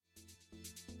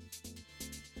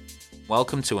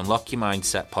Welcome to Unlock Your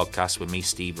Mindset podcast with me,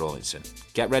 Steve Rawlinson.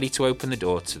 Get ready to open the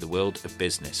door to the world of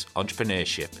business,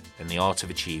 entrepreneurship, and the art of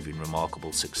achieving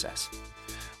remarkable success.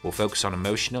 We'll focus on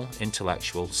emotional,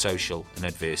 intellectual, social, and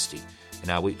adversity,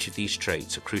 and how each of these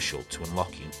traits are crucial to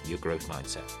unlocking your growth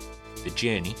mindset. The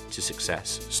journey to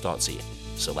success starts here,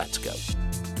 so let's go.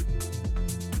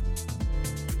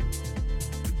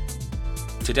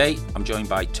 Today, I'm joined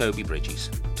by Toby Bridges.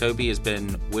 Toby has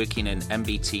been working in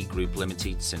MBT Group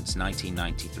Limited since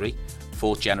 1993,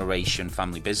 fourth generation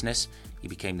family business. He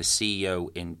became the CEO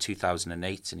in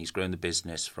 2008 and he's grown the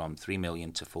business from 3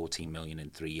 million to 14 million in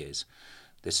 3 years.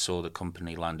 This saw the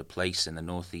company land a place in the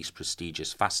Northeast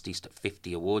prestigious Fastest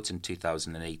 50 Awards in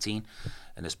 2018,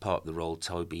 and as part of the role,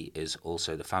 Toby is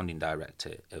also the founding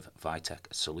director of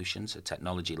Vitech Solutions, a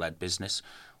technology-led business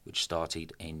which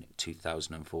started in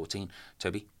 2014.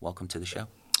 Toby, welcome to the show.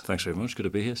 Thanks very much. Good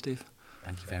to be here, Steve.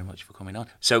 Thank you very much for coming on.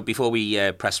 So before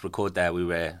we press record there, we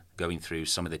were going through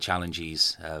some of the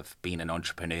challenges of being an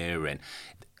entrepreneur and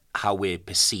how we're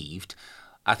perceived.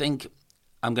 I think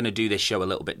I'm going to do this show a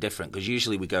little bit different because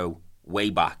usually we go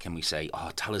way back and we say,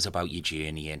 tell us about your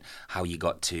journey and how you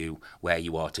got to where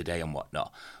you are today and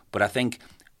whatnot. But I think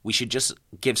we should just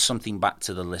give something back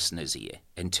to the listeners here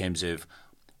in terms of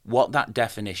what that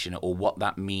definition or what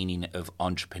that meaning of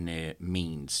entrepreneur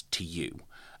means to you,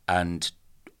 and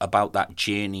about that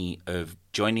journey of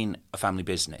joining a family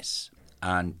business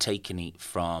and taking it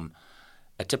from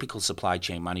a typical supply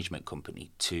chain management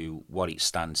company to what it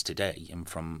stands today. And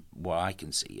from what I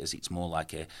can see is it's more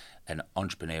like an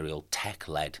entrepreneurial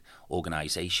tech-led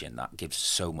organisation that gives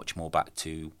so much more back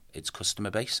to its customer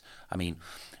base. I mean,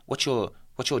 what's your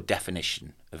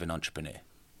definition of an entrepreneur?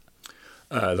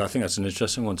 I think that's an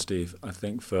interesting one, Steve. I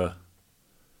think for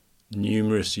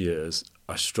numerous years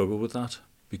I struggled with that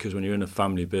because when you're in a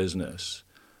family business,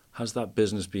 has that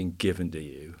business been given to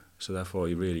you? So therefore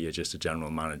you're just a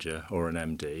general manager or an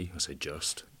MD. I say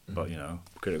just, but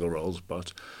critical roles.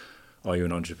 But are you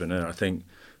an entrepreneur? I think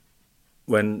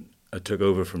when I took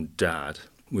over from Dad,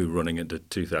 we were running into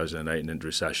 2008 and into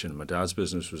recession. My dad's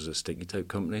business was a sticky tape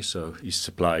company, so he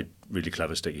supplied really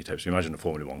clever sticky tapes. You imagine a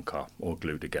Formula One car all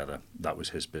glued together. That was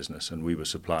his business, and we were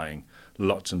supplying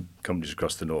lots of companies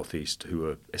across the Northeast who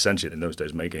were essentially in those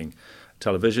days making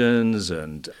televisions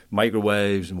and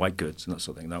microwaves and white goods and that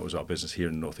sort of thing. That was our business here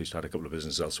in the Northeast. I had a couple of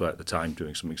businesses elsewhere at the time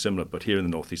doing something similar, but here in the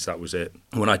Northeast, that was it.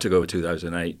 When I took over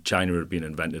 2008, China had been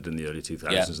invented in the early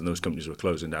 2000s, and those companies were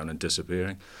closing down and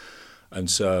disappearing. And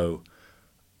so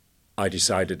I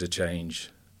decided to change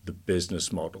the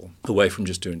business model away from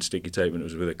just doing sticky tape, and it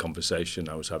was with a conversation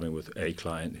I was having with a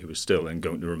client who was still then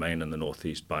going to remain in the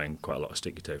Northeast buying quite a lot of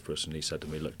sticky tape for us, and he said to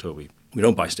me, "Look, Toby, we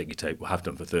don't buy sticky tape, we have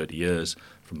done for 30 years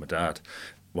from my dad.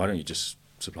 Why don't you just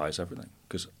supply us everything?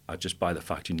 Because I just buy the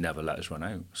fact you never let us run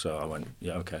out." So I went,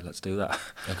 yeah, okay, let's do that.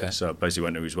 Okay. So I basically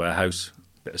went to his warehouse,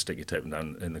 bit of sticky tape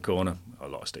down in the corner, a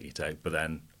lot of sticky tape, but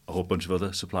then a whole bunch of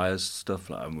other suppliers stuff,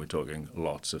 and we're talking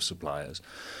lots of suppliers.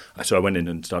 So I went in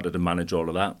and started to manage all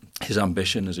of that. His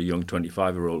ambition as a young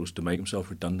 25-year-old was to make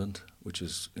himself redundant, which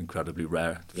is incredibly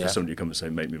rare for somebody to come and say,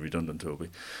 "Make me redundant, Toby."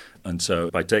 And so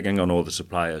by taking on all the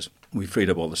suppliers, we freed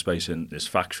up all the space in this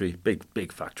factory,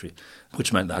 big factory,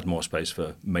 which meant they had more space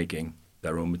for making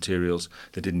their own materials.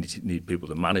 They didn't need people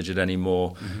to manage it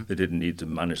anymore. Mm-hmm. They didn't need to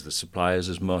manage the suppliers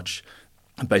as much.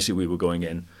 And basically we were going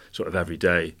in sort of every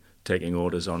day, taking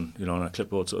orders on a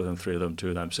clipboard, sort of them, 3 of them, 2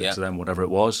 of them, 6 of them, whatever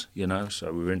it was,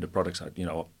 So we were into products that,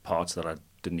 parts that I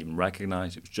didn't even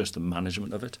recognise. It was just the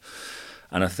management of it.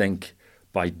 And I think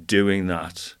by doing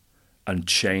that and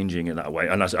changing in that way,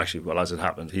 and that's actually, as it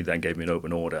happened, he then gave me an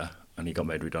open order and he got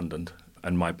made redundant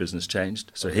and my business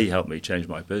changed. So he helped me change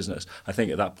my business. I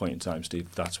think at that point in time,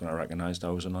 Steve, that's when I recognised I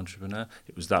was an entrepreneur.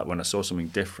 It was that when I saw something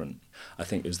different. I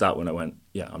think it was that when I went,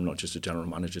 I'm not just a general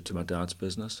manager to my dad's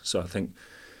business. So I think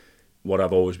what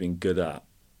I've always been good at,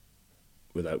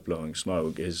 without blowing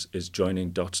smoke, is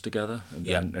joining dots together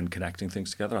and connecting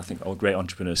things together. I think all great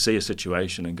entrepreneurs see a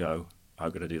situation and go, how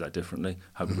could I do that differently?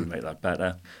 How could we make that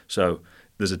better? So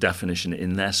there's a definition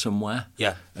in there somewhere.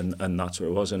 Yeah. And that's what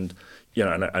it was. And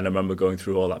and I remember going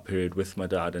through all that period with my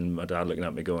dad, and my dad looking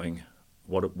at me going,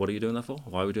 what are you doing that for?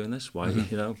 Why are we doing this? Why,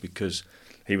 because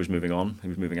he was moving on, he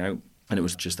was moving out. And it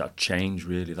was just that change,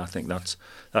 really. I think that's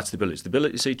the ability. It's the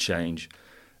ability to see change,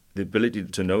 the ability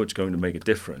to know it's going to make a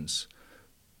difference,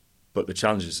 but the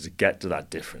challenge is to get to that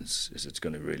difference. It's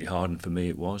going to be really hard, and for me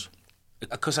it was.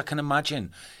 Because I can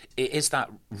imagine it is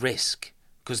that risk,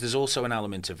 because there's also an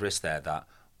element of risk there that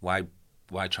why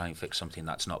try and fix something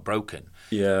that's not broken?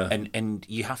 Yeah. And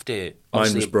you have to...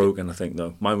 Mine was broken, I think,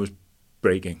 though. Mine was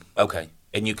breaking. Okay.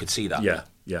 And you could see that?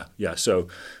 Yeah. So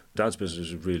Dad's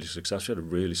business was really successful. He had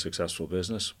a really successful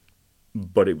business,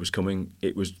 but it was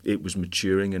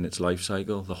maturing in its life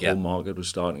cycle. The whole market was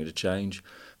starting to change,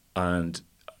 and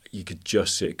you could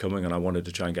just see it coming. And I wanted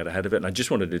to try and get ahead of it, and I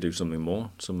just wanted to do something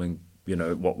more,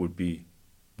 what would be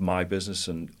my business,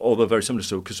 and although very similar.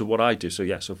 So because of what I do,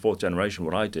 so fourth generation,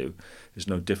 what I do is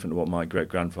no different to what my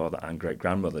great-grandfather and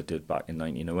great-grandmother did back in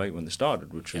 1908 when they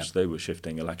started, which was they were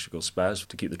shifting electrical spares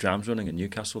to keep the trams running in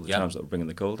Newcastle, the trams that were bringing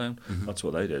the coal down. That's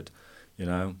what they did.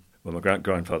 When my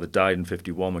great-grandfather died in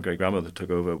 1951, my great-grandmother took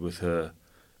over with her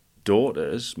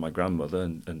daughters, my grandmother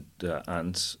and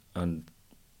aunts, and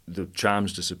the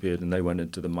trams disappeared, and they went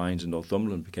into the mines in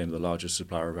Northumberland, became the largest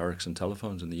supplier of Ericsson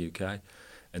telephones in the UK.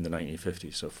 In the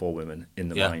 1950s, so 4 women in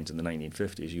the mines in the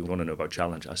 1950s. You want to know about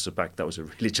challenge? I suspect that was a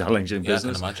really challenging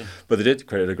business. I can imagine. But they did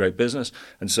create a great business.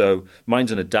 And so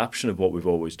mine's an adaptation of what we've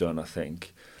always done, I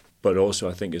think. But also,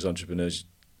 I think as entrepreneurs,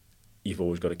 you've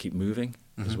always got to keep moving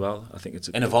as well. I think it's...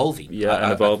 evolving.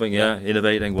 Evolving,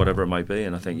 innovating, whatever it might be.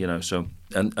 And I think, so...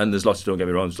 And there's lots, don't get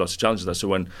me wrong, there's lots of challenges there. So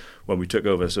when we took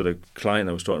over, so the client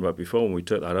I was talking about before, when we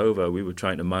took that over, we were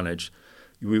trying to manage...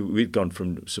 We'd gone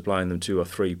from supplying them 2 or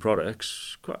 3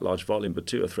 products, quite a large volume, but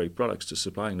 2 or 3 products, to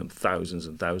supplying them thousands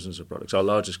and thousands of products. Our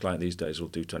largest client these days will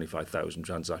do 25,000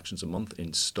 transactions a month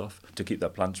in stuff to keep their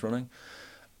plants running.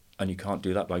 And you can't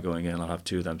do that by going in, I'll have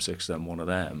 2 of them, 6 of them, 1 of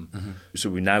them.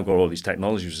 So we now got all these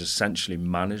technologies to essentially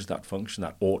manage that function,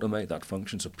 that automate that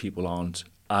function, so people aren't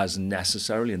as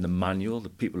necessarily in the manual. The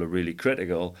people are really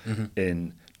critical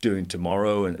in doing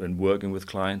tomorrow and working with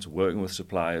clients, working with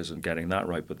suppliers and getting that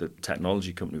right. But the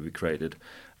technology company we created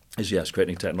is,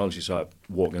 creating technology. So I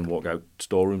walk in, walk out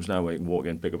storerooms now where you can walk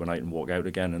in, pick up an item, walk out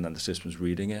again, and then the system's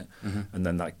reading it. And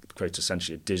then that creates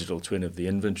essentially a digital twin of the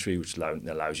inventory, which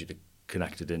allows you to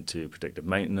connect it into predictive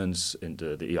maintenance,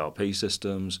 into the ERP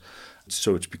systems.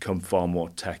 So it's become far more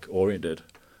tech-oriented.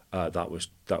 That was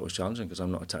challenging because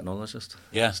I'm not a technologist.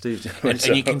 Yeah, Steve. and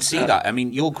you can see that. I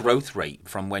mean, your growth rate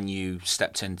from when you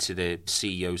stepped into the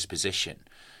CEO's position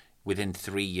within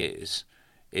 3 years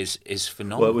is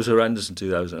phenomenal. Well, it was horrendous in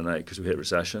 2008 because we hit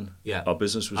recession. Yeah, our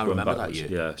business was going backwards. That year.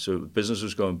 Yeah, so business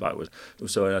was going backwards.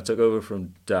 So when I took over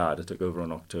from Dad, I took over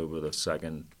on October the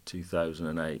 2nd,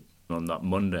 2008. And on that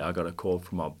Monday, I got a call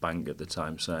from our bank at the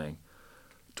time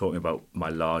talking about my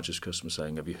largest customer,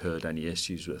 saying, have you heard any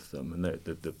issues with them? And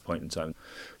the point in time,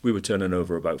 we were turning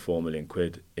over about 4 million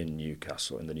quid in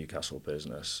Newcastle, in the Newcastle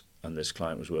business, and this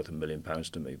client was worth £1 million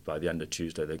to me. By the end of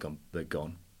Tuesday, they'd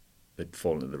gone. They'd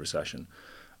fallen into the recession.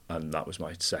 And that was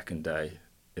my second day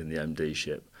in the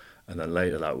MD-ship. And then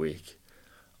later that week,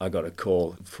 I got a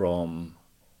call from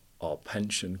our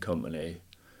pension company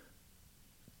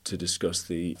to discuss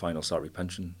the final salary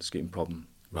pension scheme problem.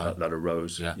 Right. That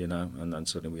arose, and then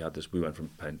suddenly we had this. We went from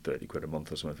paying 30 quid a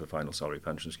month or something for final salary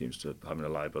pension schemes to having a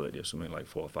liability of something like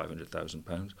 £400,000 or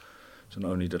 £500,000. So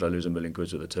not only did I lose £1 million of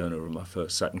the turnover in my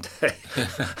second day,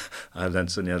 I then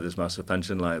suddenly had this massive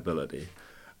pension liability.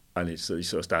 And he sort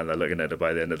of standing there looking at it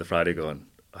by the end of the Friday going,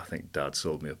 I think Dad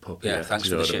sold me a puppy. Yeah, thanks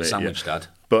for the shit sandwich, Dad.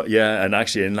 But and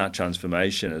actually in that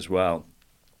transformation as well,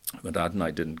 my dad and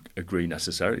I didn't agree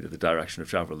necessarily to the direction of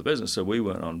travel of the business, so we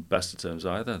weren't on best of terms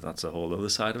either. That's a whole other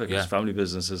side of it, because family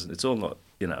businesses, it's all not,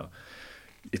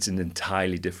 it's an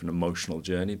entirely different emotional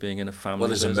journey being in a family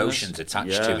business. Well, there's emotions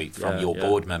attached to it from your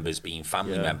board members being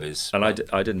family members. And I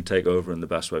didn't take over in the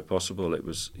best way possible. It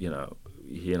was,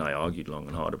 he and I argued long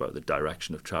and hard about the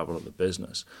direction of travel of the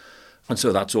business. And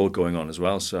so that's all going on as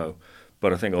well. So,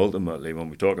 but I think ultimately when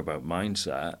we talk about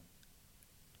mindset,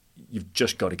 you've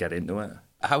just got to get into it.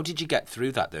 How did you get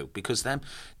through that, though? Because them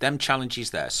challenges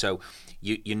there. So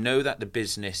you know that the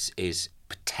business is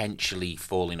potentially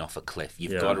falling off a cliff.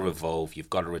 You've got to evolve. You've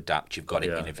got to adapt. You've got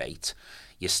to innovate.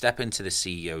 You step into the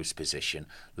CEO's position.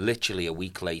 Literally a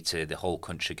week later, the whole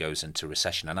country goes into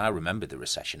recession. And I remember the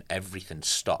recession. Everything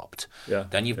stopped. Yeah,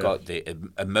 then you've got the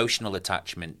emotional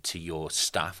attachment to your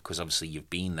staff, because obviously you've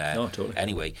been there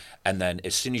anyway. And then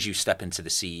as soon as you step into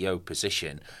the CEO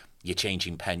position, you're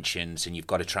changing pensions, and you've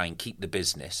got to try and keep the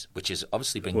business, which has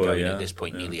obviously been going at this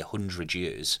point nearly 100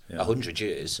 years. 100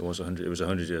 years. It was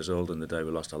 100 years old on the day we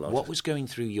lost our lives. What was going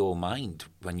through your mind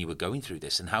when you were going through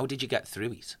this, and how did you get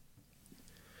through it?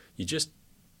 You just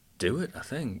do it, I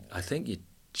think. I think you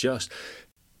just...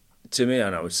 To me,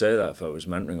 and I would say that if I was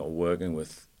mentoring or working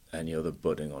with any other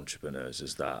budding entrepreneurs,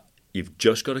 is that you've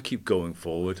just got to keep going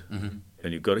forward,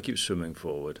 and you've got to keep swimming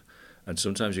forward. And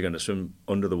sometimes you're going to swim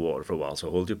under the water for a while,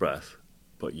 so hold your breath,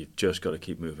 but you've just got to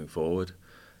keep moving forward.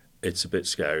 It's a bit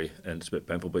scary and it's a bit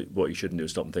painful, but what you shouldn't do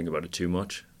is stop and think about it too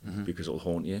much, because it'll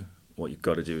haunt you. What you've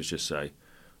got to do is just say,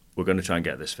 we're going to try and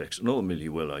get this fixed. And ultimately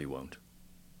you will or you won't.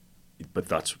 but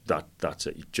that's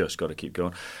it. You've just got to keep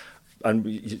going. And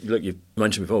look, you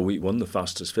mentioned before, we won the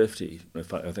fastest 50. In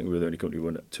fact, I think we were the only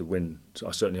company to win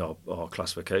certainly our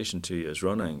classification 2 years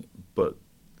running. But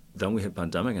then we hit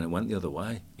pandemic and it went the other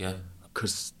way. Yeah.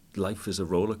 Because life is a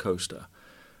roller coaster.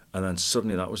 And then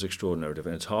suddenly that was extraordinary. And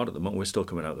it's hard at the moment. We're still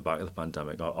coming out the back of the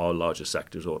pandemic. Our largest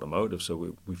sector is automotive,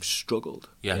 so we've struggled.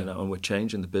 Yeah. And we're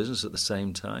changing the business at the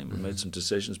same time. We made some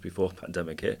decisions before the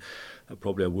pandemic hit that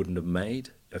probably I wouldn't have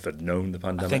made if I'd known the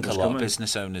pandemic was coming. I think a lot of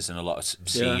business owners and a lot of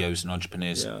CEOs and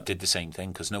entrepreneurs did the same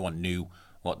thing because no one knew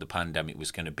what the pandemic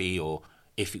was going to be or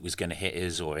if it was going to hit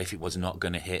us or if it was not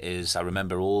going to hit us. I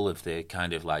remember all of the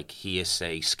kind of like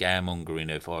hearsay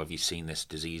scaremongering of, have you seen this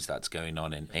disease that's going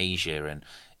on in Asia? And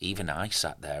even I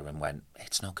sat there and went,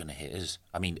 it's not going to hit us.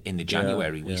 I mean, in the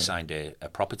January, we signed a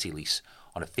property lease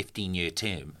on a 15-year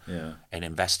term and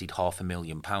invested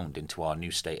 £500,000 into our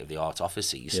new state-of-the-art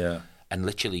offices. Yeah. And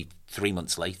literally 3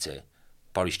 months later,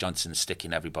 Boris Johnson's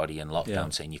sticking everybody in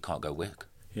lockdown saying you can't go work.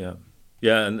 Yeah.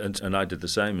 Yeah, and I did the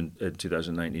same in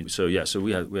 2019. So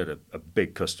we had a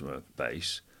big customer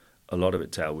base, a lot of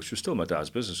it tail, which was still my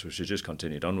dad's business, which had just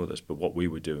continued on with us. But what we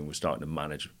were doing was starting to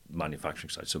manage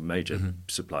manufacturing sites, so major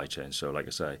supply chains. So like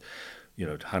I say,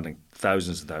 handling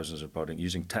thousands and thousands of products,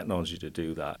 using technology to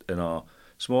do that. And our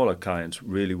smaller clients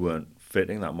really weren't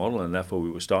fitting that model, and therefore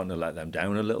we were starting to let them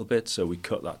down a little bit. So we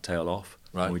cut that tail off,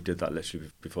 and we did that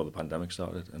literally before the pandemic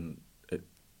started. And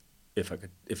if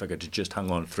I could just hang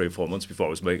on 3 or 4 months before I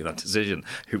was making that decision,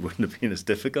 it wouldn't have been as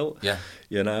difficult. Yeah,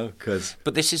 because.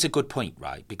 But this is a good point,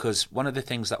 right? Because one of the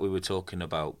things that we were talking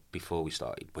about before we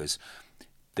started was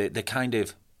the kind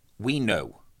of we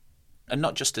know, and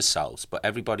not just ourselves, but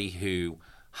everybody who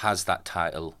has that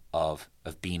title of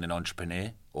being an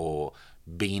entrepreneur or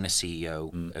being a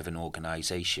CEO of an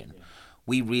organisation. Yeah.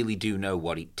 We really do know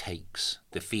what it takes.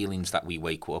 The feelings that we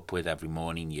wake up with every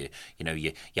morning. You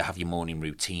have your morning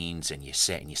routines, and you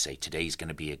sit and you say today's going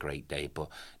to be a great day. But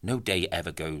no day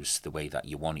ever goes the way that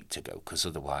you want it to go, because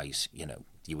otherwise,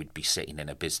 you would be sitting in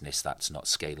a business that's not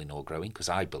scaling or growing. Because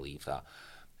I believe that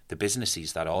the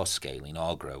businesses that are scaling,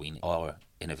 are growing, are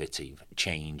innovative,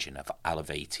 change and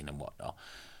elevating and whatnot.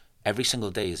 Every single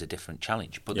day is a different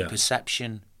challenge. But the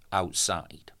perception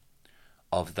outside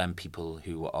of them people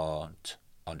who aren't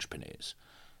entrepreneurs,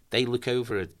 they look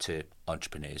over to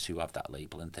entrepreneurs who have that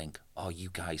label and think, oh, you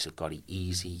guys have got it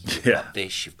easy, you've got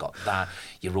this, you've got that,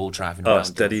 you're all driving around. Oh,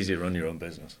 it's dead easy to run your own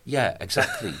business. Yeah,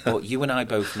 exactly. But you and I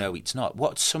both know it's not.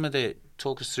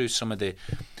 Talk us through some of the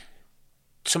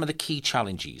key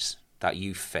challenges that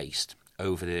you've faced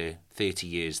over the 30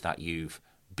 years that you've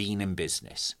been in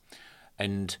business,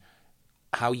 and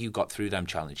how you got through them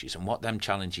challenges and what them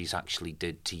challenges actually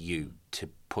did to you to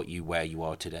put you where you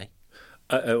are today.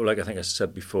 Like I think I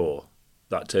said before,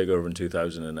 that takeover in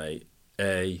 2008,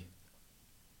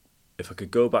 if I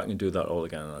could go back and do that all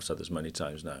again, and I've said this many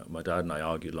times now, my dad and I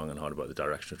argued long and hard about the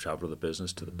direction of travel of the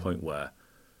business to the point where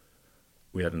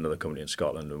we had another company in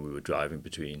Scotland and we were driving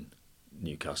between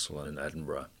Newcastle and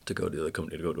Edinburgh to go to the other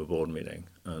company to go to a board meeting.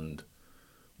 And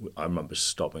I remember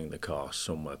stopping the car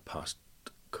somewhere past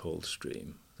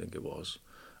Coldstream, I think it was,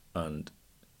 and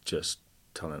just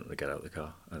telling him to get out of the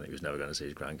car. I think he was never going to see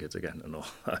his grandkids again and all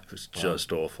that. It was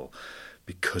just awful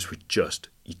because you just,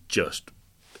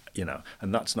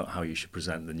 and that's not how you should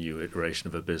present the new iteration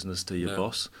of a business to your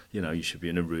boss. You should be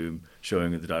in a room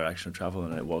showing the direction of travel,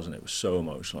 and it wasn't. It was so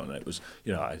emotional, and it was,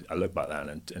 I look back then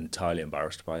and entirely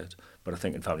embarrassed by it. But I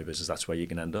think in family business, that's where you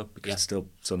can end up, because it's still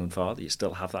son and father. You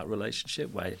still have that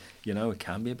relationship where, it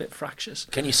can be a bit fractious.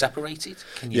 Can you separate it?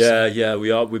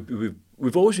 We are.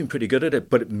 We've always been pretty good at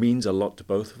it, but it means a lot to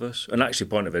both of us. And actually,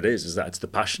 point of it is that it's the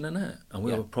passion in it, and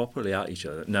we were properly at each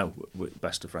other. Now we're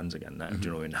best of friends again now,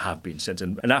 and have been since.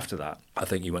 And after that, I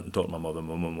think he went and talked to my mother.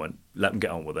 My mum went, let him get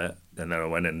on with it. And then I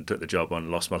went in and took the job on,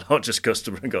 lost my largest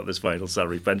customer, and got this vital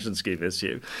salary pension scheme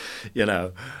issue,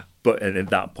 But at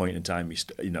that point in time,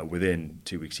 within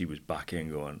 2 weeks, he was back in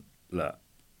going, look,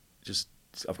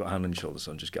 I've got a hand on your shoulder,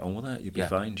 son, just get on with it. You'll be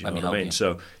fine. Do you know what I mean?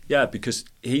 So, because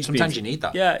sometimes you need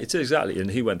that. Yeah, it's exactly.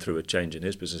 And he went through a change in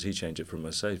his business. He changed it from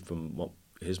what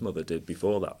his mother did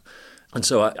before that. And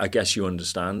so I guess you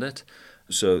understand it.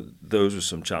 So those were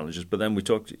some challenges. But then we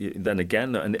talked, then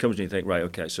again, and it comes and you think, right,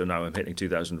 okay, so now I'm hitting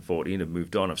 2014, I've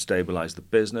moved on, I've stabilised the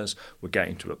business, we're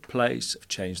getting to a place, I've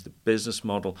changed the business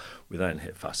model. We then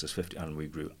hit fastest 50 and we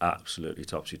grew absolutely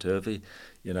topsy-turvy.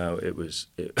 It was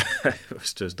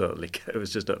just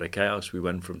utterly chaos. We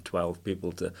went from 12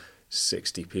 people to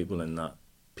 60 people in that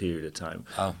period of time.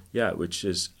 Oh. Yeah,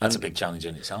 that's a big challenge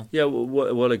in itself. Yeah,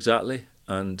 well exactly.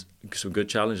 And some good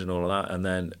challenge and all of that. And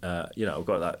then, I've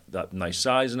got that nice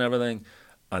size and everything.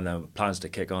 and then plans to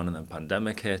kick on, and then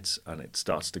pandemic hits, and it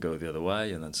starts to go the other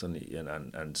way, and then suddenly, you know,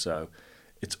 and so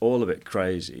it's all a bit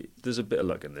crazy. There's a bit of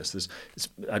luck in this.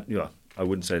 I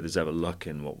wouldn't say there's ever luck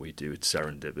in what we do. It's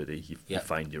serendipity. You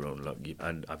find your own luck,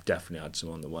 and I've definitely had some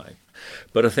on the way.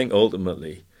 But I think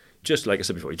ultimately, just like I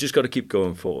said before, you just got to keep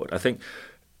going forward. I think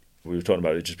we were talking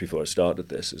about it just before I started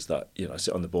this, is that, you know, I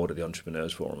sit on the board of the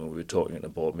Entrepreneurs Forum, and we were talking at a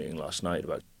board meeting last night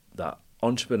about that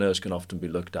entrepreneurs can often be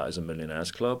looked at as a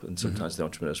millionaires club, and sometimes the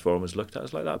Entrepreneurs Forum is looked at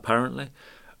as like that, apparently.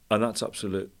 And that's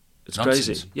absolute... It's Nonsense.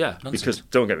 crazy. Yeah, nonsense. Because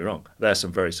don't get me wrong, there's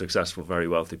some very successful, very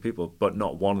wealthy people, but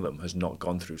not one of them has not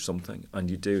gone through something. And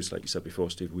you do, it's like you said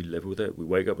before, Steve, we live with it. We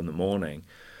wake up in the morning.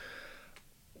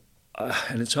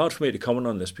 And it's hard for me to comment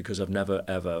on this because I've never,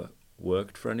 ever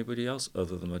worked for anybody else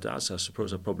other than my dad. So I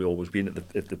suppose I've probably always been at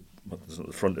the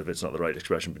front of it's not the right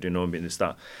expression, but you know what I mean? It's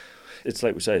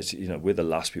like we say, it's, you know, we're the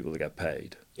last people to get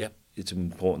paid. Yep. It's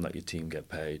important that your team get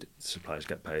paid, suppliers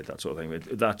get paid, that sort of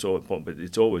thing. That's all important, but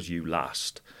it's always you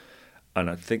last. And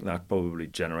I think that probably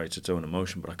generates its own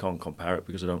emotion, but I can't compare it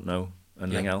because I don't know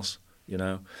anything else, you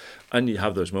know. And you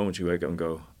have those moments you wake up and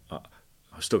go,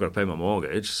 I've still got to pay my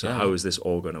mortgage, so how is this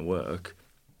all going to work?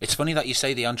 It's funny that you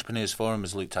say the Entrepreneurs Forum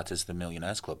is looked at as the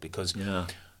Millionaires Club because,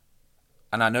 and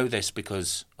I know this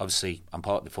because obviously I'm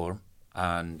part of the forum,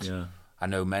 and I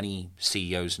know many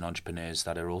CEOs and entrepreneurs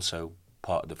that are also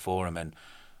part of the forum, and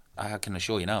I can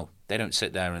assure you now, they don't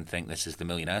sit there and think this is the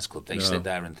Millionaires Club. They sit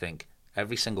there and think,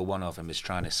 every single one of them is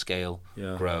trying to scale,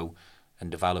 grow,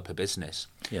 and develop a business.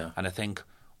 Yeah. And I think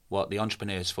what the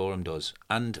Entrepreneurs Forum does,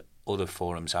 and other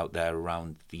forums out there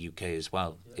around the UK as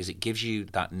well, is it gives you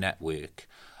that network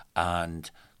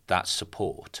and that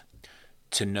support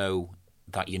to know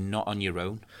that you're not on your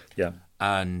own. Yeah.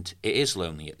 And it is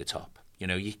lonely at the top. You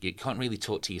know, you can't really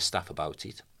talk to your staff about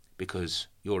it because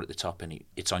you're at the top and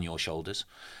it's on your shoulders.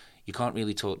 You can't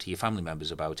really talk to your family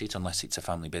members about it unless it's a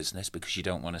family business because you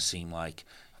don't want to seem like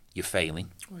you're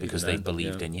failing because they've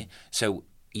believed in you. So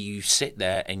you sit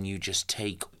there and you just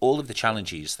take all of the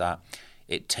challenges that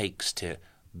it takes to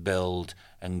build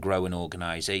and grow an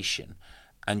organisation,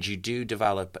 and you do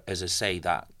develop, as I say,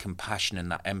 that compassion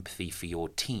and that empathy for your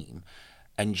team.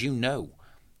 And you know,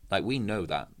 like we know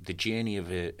that the journey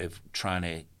of trying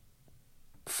to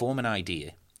form an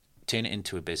idea, turn it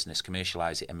into a business,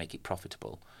 commercialise it and make it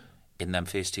profitable in them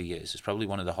first 2 years is probably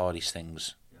one of the hardest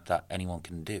things that anyone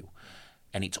can do.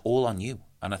 And it's all on you.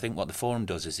 And I think what the forum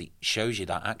does is it shows you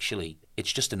that actually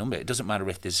it's just a number. It doesn't matter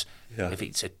if there's if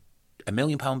it's a £1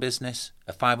 million business,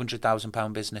 a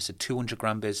 £500,000 business, a 200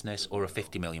 grand business, or a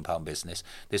 £50 million business.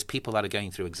 There's people that are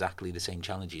going through exactly the same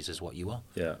challenges as what you are.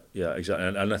 Yeah, exactly.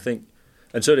 And I think,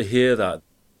 and so to hear that,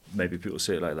 maybe people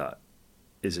say it like that,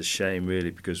 is a shame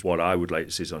really, because what I would like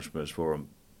to see is Entrepreneurs Forum,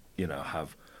 you know,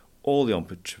 have all the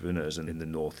entrepreneurs in the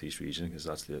North East region, because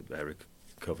that's the area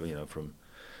cover, you know, from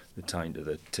the Tyne to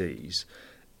the Tees.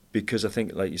 Because I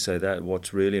think, like you say, that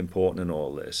what's really important in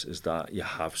all this is that you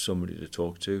have somebody to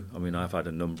talk to. I mean, I've had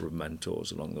a number of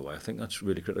mentors along the way. I think that's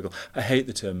really critical. I hate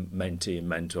the term mentee and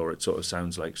mentor. It sort of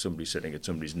sounds like somebody sitting at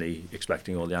somebody's knee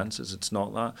expecting all the answers. It's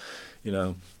not that. You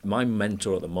know, my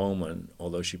mentor at the moment,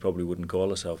 although she probably wouldn't call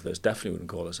herself this, definitely wouldn't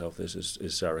call herself this,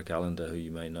 is Sarah Callender, who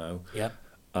you may know. Yeah.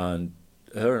 And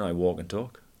her and I walk and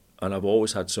talk. And I've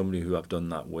always had somebody who I've done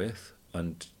that with.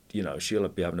 And you know, she'll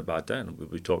be having a bad day and we'll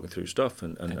be talking through stuff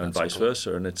and vice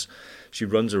versa. And she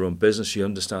runs her own business, she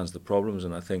understands the problems,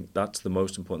 and I think that's the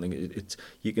most important thing.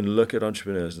 You can look at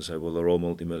entrepreneurs and say, well, they're all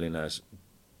multimillionaires,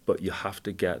 but you have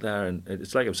to get there. And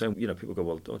it's like I'm saying, you know, people go,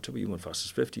 well, Toby, you went fast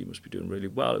as 50, you must be doing really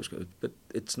well. But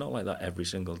it's not like that every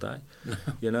single day,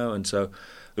 you know. And so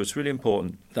it's really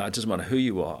important that it doesn't matter who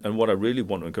you are. And what I really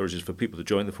want to encourage is for people to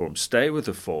join the forum, stay with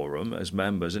the forum as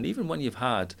members, and even when you've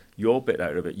had your bit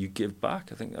out of it, you give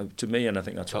back. I think to me, and I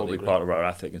think that's totally probably part of our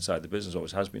ethic inside the business,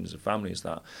 always has been as a family, is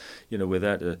that, you know, we're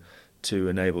there to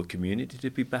enable community to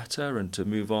be better and to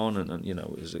move on, and you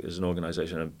know, as an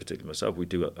organisation, and particularly myself,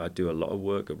 I do a lot of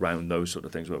work around those sort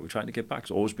of things where we're trying to give back.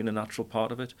 It's always been a natural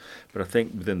part of it, but I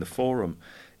think within the forum,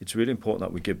 it's really important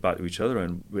that we give back to each other.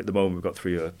 And at the moment, we've got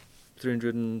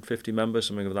 350 members,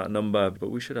 something of that number, but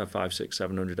we should have 500, 600,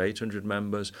 700, 800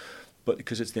 members. But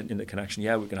because it's the interconnection,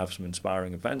 we can have some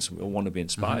inspiring events, and we all want to be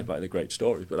inspired by the great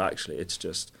stories. But actually, it's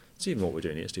even what we're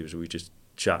doing here, Steve, is we just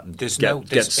chat and get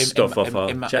stuff off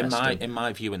our chest. In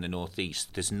my view, in the North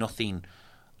East, there's nothing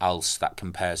else that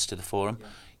compares to the forum. Yeah.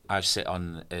 I sit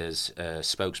on as a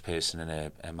spokesperson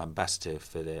and an ambassador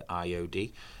for the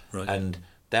IOD, right. And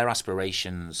their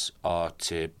aspirations are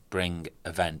to bring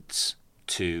events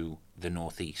to the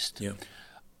North East. Yeah.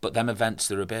 But them events,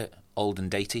 they're a bit old and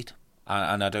dated,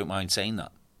 and I don't mind saying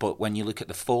that, But when you look at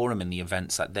the forum and the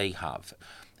events that they have,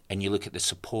 and you look at the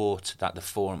support that the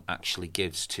forum actually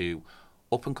gives to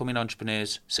up-and-coming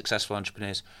entrepreneurs, successful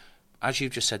entrepreneurs, as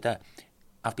you've just said there,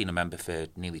 I've been a member for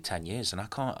nearly 10 years, and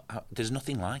there's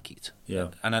nothing like it. Yeah.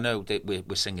 And I know that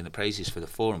we're singing the praises for the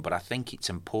forum, but I think it's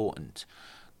important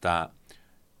that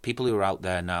people who are out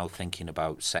there now thinking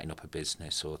about setting up a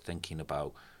business or thinking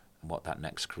about what that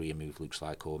next career move looks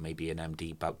like, or maybe an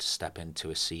MD about to step into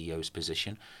a CEO's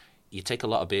position, you take a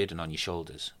lot of burden on your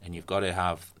shoulders, and you've got to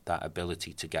have that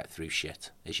ability to get through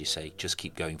shit, as you say, just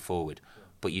keep going forward.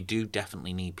 But you do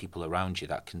definitely need people around you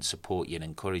that can support you and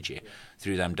encourage you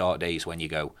through them dark days when you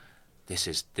go, this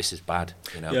is bad,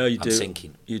 Yeah, you I'm do.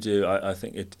 sinking. You do. I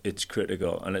think it's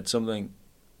critical, and it's something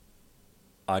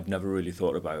I'd never really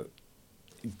thought about.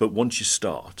 But once you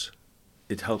start,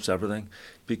 it helps everything.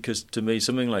 Because to me,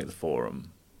 something like the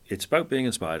forum, it's about being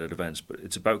inspired at events, but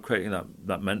it's about creating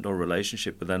that mentor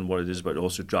relationship, but then what it is about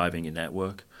also driving your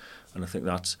network. And I think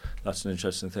that's an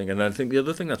interesting thing. And I think the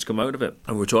other thing that's come out of it,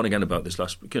 and we were talking again about this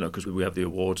last week, because we have the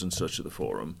awards and such at the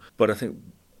forum, but I think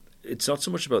it's not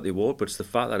so much about the award, but it's the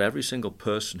fact that every single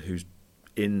person who's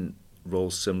in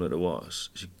roles similar to us,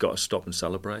 you've got to stop and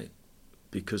celebrate.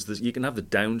 Because you can have the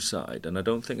downside, and I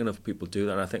don't think enough people do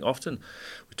that. And I think often,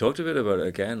 we talked a bit about it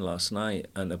again last night,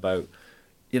 and about,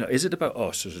 is it about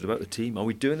us, or is it about the team? Are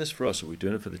we doing this for us, or are we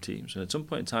doing it for the teams? And at some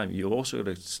point in time, you also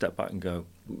got to step back and go,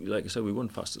 like I said, we won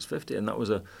Fastest 50, and that was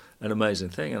an amazing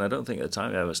thing. And I don't think at the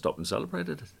time I ever stopped and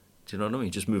celebrated it. Do you know what I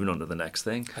mean? Just moving on to the next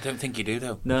thing. I don't think you do,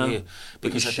 though. No, do you?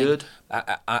 Because but you should.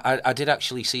 I did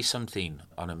actually see something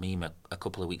on a meme a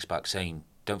couple of weeks back saying,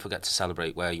 don't forget to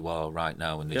celebrate where you are right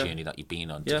now and the journey that you've been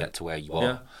on to get to where you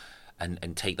are,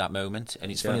 and take that moment.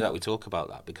 And it's funny that we talk about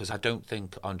that, because I don't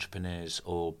think entrepreneurs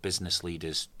or business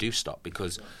leaders do stop,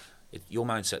 because your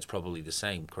mindset's probably the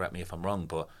same, correct me if I'm wrong,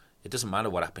 but it doesn't matter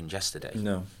what happened yesterday.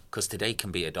 No. Because today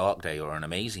can be a dark day or an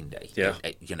amazing day. Yeah.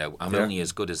 I'm only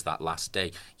as good as that last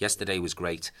day. Yesterday was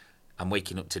great. I'm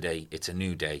waking up today, it's a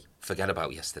new day. Forget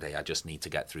about yesterday. I just need to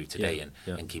get through today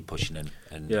and keep pushing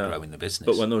and growing the business.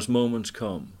 But when those moments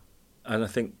come, and I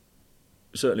think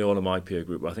certainly all of my peer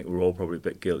group, I think we're all probably a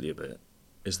bit guilty of it,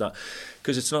 is that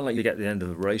because it's not like you get to the end of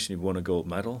the race and you've won a gold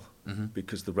medal,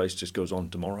 because the race just goes on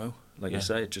tomorrow. Like you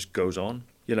say, it just goes on.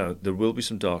 There will be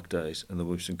some dark days and there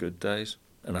will be some good days.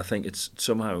 And I think it's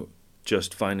somehow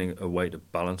just finding a way to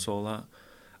balance all that.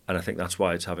 And I think that's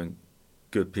why it's having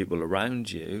good people around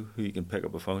you who you can pick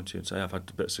up a phone to and say, I've had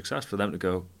a bit of success, for them to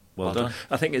go, well done.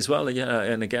 I think as well,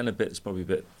 and again, it's probably a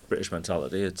bit British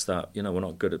mentality. It's that, we're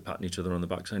not good at patting each other on the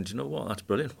back saying, do you know what, that's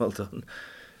brilliant, well done.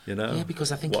 Yeah,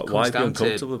 because I think it comes why down be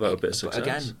uncomfortable about a bit of success?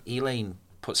 Again, Elaine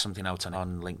put something out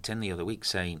on LinkedIn the other week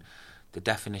saying the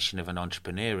definition of an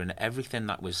entrepreneur, and everything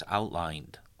that was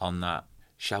outlined on that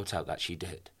shout out that she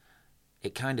did,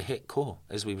 it kind of hit core,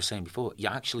 as we were saying before. You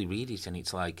actually read it and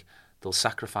it's like they'll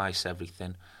sacrifice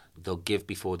everything, they'll give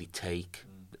before they take.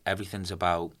 Everything's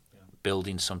about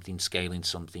building something, scaling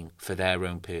something for their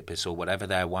own purpose or whatever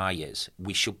their why is.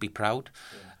 We should be proud.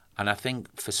 And I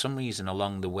think for some reason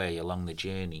along the way, along the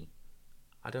journey,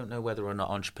 I don't know whether or not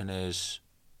entrepreneurs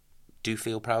do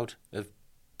feel proud of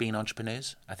being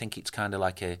entrepreneurs. I think it's kind of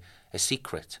like a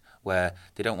secret where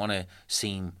they don't want to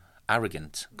seem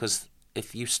arrogant. Because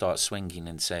if you start swinging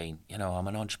and saying, I'm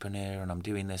an entrepreneur and I'm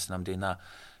doing this and I'm doing that,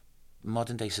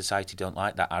 modern day society don't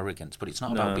like that arrogance, but it's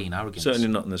not about being arrogant. Certainly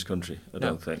not in this country, I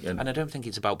don't think. And I don't think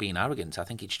it's about being arrogant. I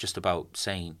think it's just about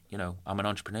saying, I'm an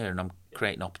entrepreneur and I'm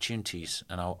creating opportunities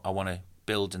and I want to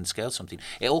build and scale something.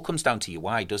 It all comes down to your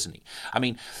why, doesn't it? I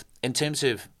mean, in terms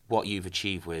of what you've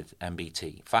achieved with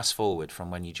MBT, fast forward from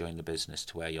when you joined the business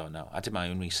to where you are now. I did my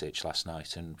own research last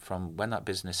night, and from when that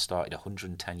business started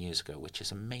 110 years ago, which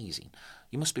is amazing,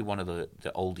 you must be one of the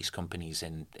oldest companies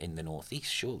in the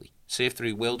Northeast, surely. Served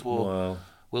through World War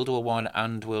I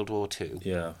and World War II.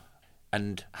 Yeah.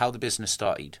 And how the business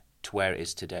started to where it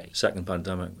is today. Second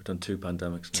pandemic. We've done 2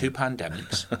 pandemics now. 2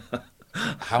 pandemics.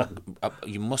 How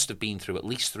you must have been through at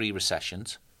least 3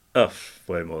 recessions. Oh,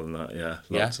 way more than that, yeah.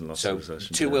 Lots and lots of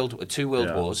recessions. Two world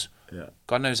wars. Yeah.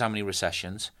 God knows how many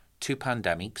recessions. 2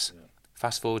 pandemics. Yeah.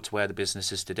 Fast forward to where the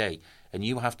business is today, and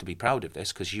you have to be proud of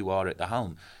this because you are at the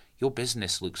helm. Your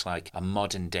business looks like a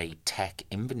modern day tech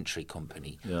inventory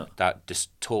company that just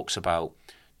talks about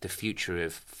the future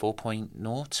of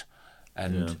 4.0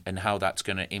 and how that's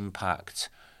going to impact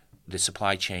the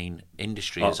supply chain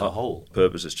industry as a whole.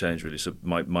 Purpose has changed really. So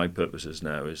my purpose is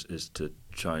now is to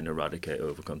try and eradicate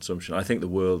overconsumption. I think the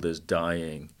world is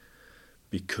dying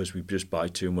because we just buy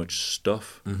too much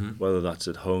stuff, whether that's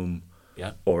at home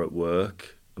or at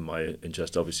work. And my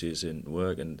interest obviously is in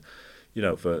work, and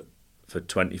for for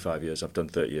 25 years, I've done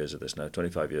 30 years of this now,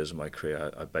 25 years of my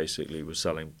career, I basically was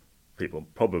selling people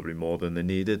probably more than they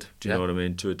needed. Do you know what I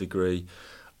mean? To a degree,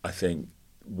 I think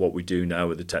what we do now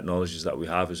with the technologies that we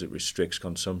have is it restricts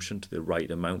consumption to the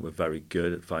right amount. We're very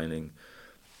good at creating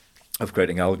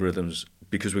algorithms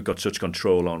because we've got such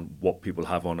control on what people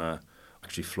have on a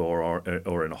actually floor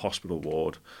or in a hospital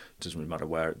ward. It doesn't really matter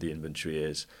where the inventory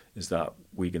is that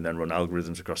we can then run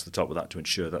algorithms across the top of that to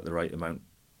ensure that the right amount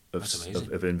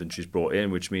of inventory is brought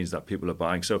in, which means that people are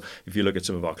buying. So if you look at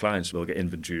some of our clients, we'll get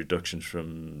inventory reductions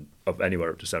of anywhere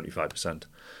up to 75%.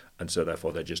 And so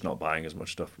therefore they're just not buying as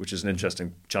much stuff, which is an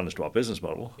interesting challenge to our business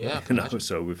model. Yeah.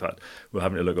 So we're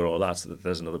having to look at all that, so that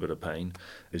there's another bit of pain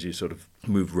as you sort of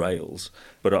move rails.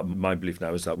 But my belief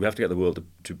now is that we have to get the world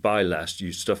to buy less,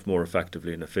 use stuff more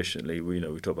effectively and efficiently. We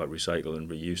talk about recycle and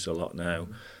reuse a lot now.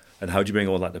 Mm-hmm. And how do you bring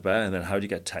all that to bear? And then how do you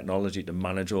get technology to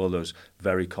manage all those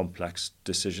very complex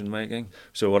decision making?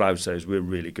 So what I would say is we're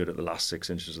really good at the last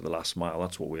 6 inches of the last mile.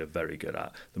 That's what we are very good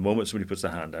at. The moment somebody puts their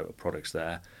hand out, a product's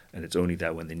there, and it's only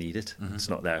there when they need it. Mm-hmm. It's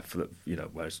not there for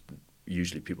whereas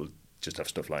usually people just have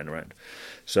stuff lying around.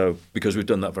 So because we've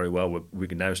done that very well, we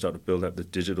can now start to build up the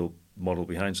digital model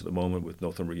behind. So at the moment with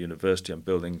Northumbria University, I'm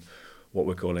building what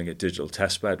we're calling a digital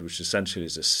testbed, which essentially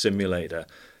is a simulator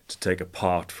to take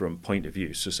apart from point of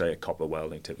view. So say a copper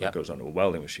welding tip that goes onto a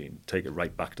welding machine, take it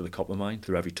right back to the copper mine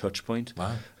through every touch point.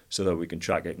 Wow. So that we can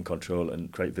track it and control it and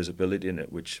create visibility in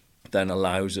it, which then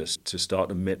allows us to start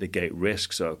to mitigate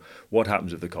risk. So what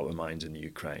happens if the copper mine's in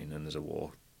Ukraine and there's a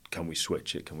war? Can we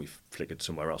switch it? Can we flick it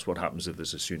somewhere else? What happens if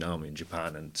there's a tsunami in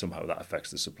Japan and somehow that affects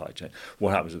the supply chain?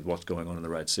 What happens with what's going on in the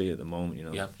Red Sea at the moment,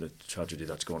 the tragedy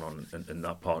that's going on in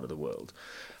that part of the world?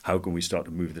 How can we start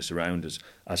to move this around as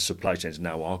supply chains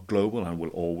now are global and will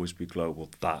always be global?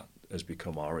 That has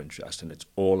become our interest, and it's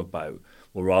all about,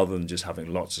 well, rather than just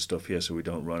having lots of stuff here so we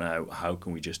don't run out, how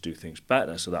can we just do things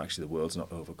better so that actually the world's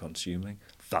not over-consuming?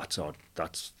 That's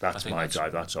my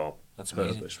drive. That's our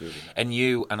purpose, really.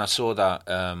 And I saw that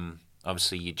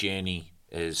obviously your journey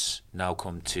has now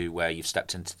come to where you've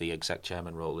stepped into the exec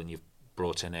chairman role and you've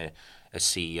brought in a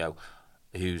CEO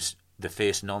who's the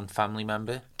first non-family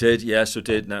member. Did.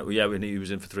 Now, when he was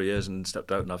in for 3 years and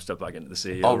stepped out, and I've stepped back into the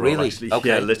CEO. Oh, really? Actually. Okay.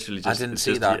 Yeah, literally. I didn't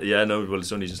see that. Yeah, no. Well,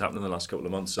 it's only just happened in the last couple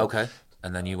of months. So. Okay.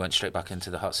 And then you went straight back into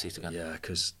the hot seat again. Yeah,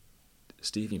 because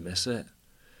Steve, you miss it,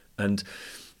 and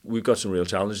we've got some real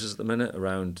challenges at the minute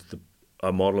around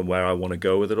our model and where I want to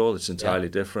go with it all. It's entirely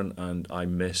different, and I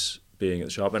miss being at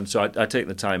the sharp end. So I take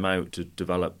the time out to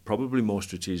develop probably more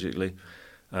strategically.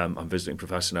 I'm visiting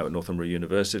professor now at Northumbria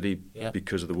University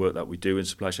because of the work that we do in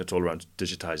supply chain. It's all around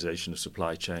digitisation of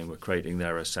supply chain. We're creating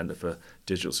there a centre for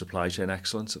digital supply chain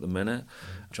excellence at the minute.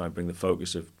 Try and bring the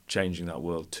focus of changing that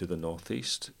world to the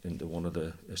northeast into one of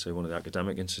the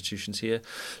academic institutions here.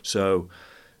 So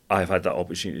I've had that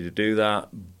opportunity to do that,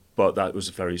 but that was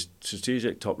a very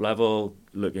strategic, top level,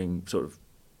 looking sort of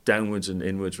downwards and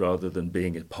inwards rather than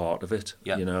being a part of it,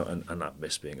 and I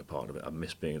miss being a part of it. I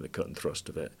miss being in the cut and thrust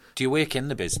of it. Do you work in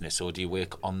the business or do you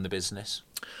work on the business?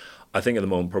 I think at the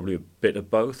moment probably a bit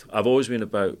of both. I've always been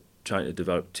about trying to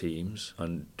develop teams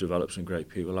and develop some great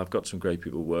people. I've got some great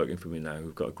people working for me now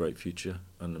who've got a great future,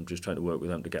 and I'm just trying to work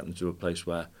with them to get them to a place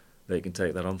where they can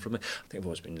take that on from me. I think I've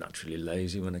always been naturally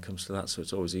lazy when it comes to that, so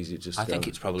it's always easy to just I think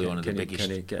it's probably one of the biggest...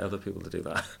 Can you get other people to do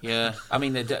that? Yeah, I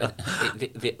mean,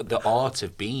 the art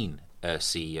of being a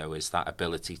CEO is that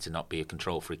ability to not be a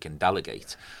control freak and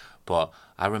delegate. But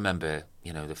I remember,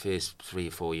 the first 3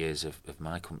 or 4 years of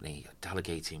my company,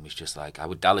 delegating was just like, I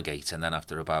would delegate, and then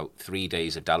after about 3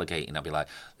 days of delegating, I'd be like,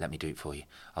 let me do it for you.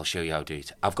 I'll show you how to do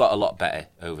it. I've got a lot better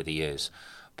over the years.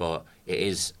 But it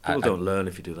is... People don't learn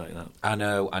if you do like that. I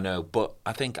know. But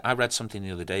I think I read something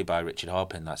the other day by Richard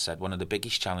Harpin that said one of the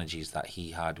biggest challenges that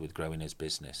he had with growing his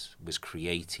business was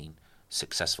creating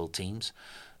successful teams.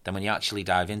 Then when you actually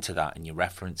dive into that and you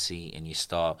reference it and you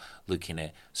start looking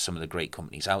at some of the great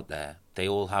companies out there, they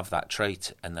all have that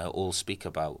trait and they all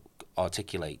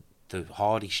articulate the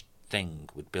hardest thing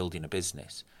with building a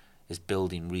business is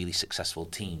building really successful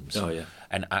teams. Oh, yeah.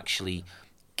 And actually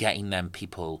getting them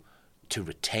people to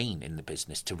retain in the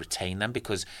business, to retain them,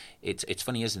 because it's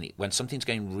funny, isn't it? When something's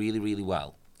going really, really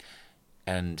well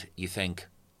and you think,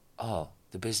 oh,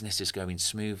 the business is going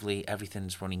smoothly,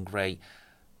 everything's running great.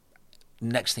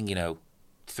 Next thing you know,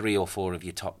 3 or 4 of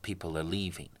your top people are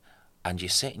leaving, and you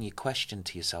sit and you question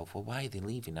to yourself, well, why are they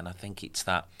leaving? And I think it's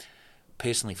that,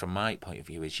 personally from my point of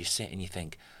view, is you sit and you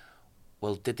think,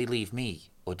 well, did they leave me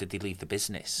or did they leave the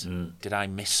business? Did I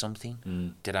miss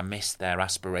something? Did I miss their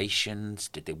aspirations?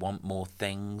 Did they want more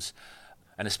things?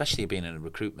 And especially being in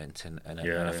recruitment and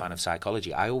a fan of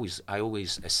psychology, I always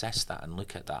assess that and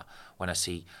look at that when I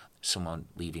see someone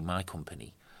leaving my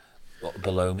company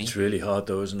below me. It's really hard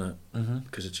though, isn't it?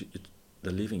 Because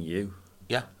they're leaving you.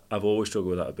 Yeah. I've always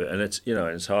struggled with that a bit, and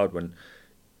it's hard when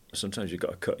sometimes you've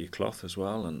got to cut your cloth as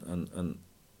well, and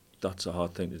that's a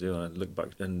hard thing to do. And I look back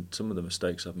and some of the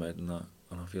mistakes I've made in that,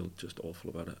 and I feel just awful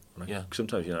about it. And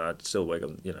sometimes, I'd still wake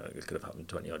up, it could have happened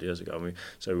 20 odd years ago. I mean,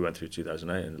 so we went through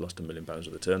 2008 and lost £1 million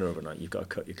of the turnover overnight. You've got to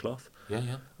cut your cloth. Yeah,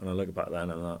 yeah. And I look back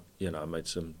then and that, I made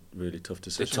some really tough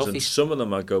decisions. The toughest. And some of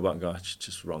them I'd go back and go, it's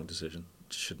just the wrong decision.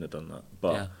 Shouldn't have done that.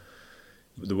 But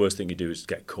the worst thing you do is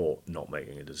get caught not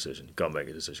making a decision. You've got to make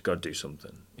a decision. You've got to do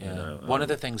something. Yeah. One of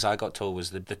the things I got told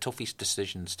was that the toughest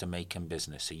decisions to make in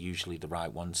business are usually the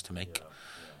right ones to make.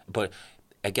 But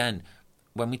again,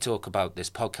 when we talk about this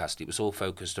podcast, it was all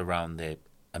focused around the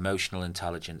emotional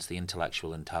intelligence, the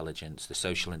intellectual intelligence, the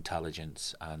social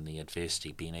intelligence, and the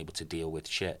adversity, being able to deal with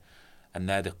shit. And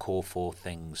they're the core 4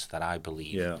 things that I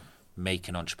believe make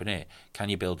an entrepreneur. Can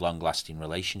you build long-lasting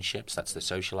relationships? That's the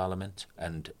social element.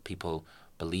 And people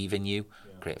believe in you,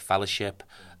 create a fellowship.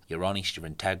 You're honest, you're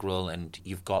integral, and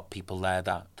you've got people there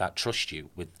that trust you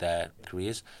with their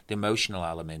careers. The emotional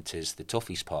element is the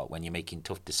toughest part when you're making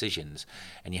tough decisions,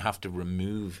 and you have to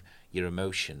remove your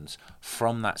emotions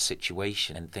from that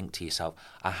situation and think to yourself,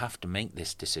 I have to make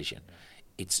this decision.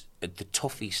 It's the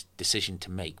toughest decision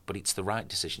to make, but it's the right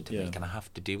decision to make, and I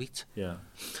have to do it. Yeah.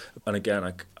 And again,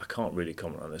 I can't really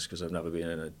comment on this because I've never been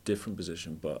in a different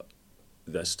position, but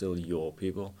they're still your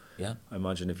people. Yeah. I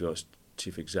imagine if you're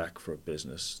chief exec for a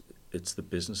business, it's the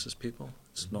business's people.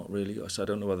 It's not really us. I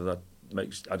don't know whether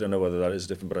that is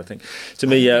different, but I think to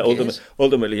me,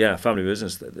 ultimately, family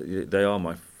business. They are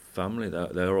my family.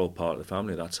 They're all part of the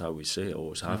family. That's how we see it.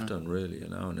 Always have done, really.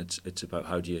 And it's about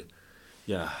how do you,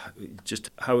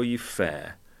 just how are you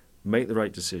fair, make the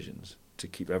right decisions to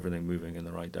keep everything moving in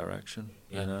the right direction.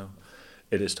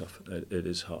 It is tough. It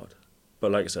is hard.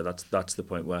 But like I said, that's the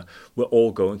point where we're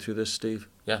all going through this, Steve.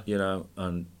 Yeah.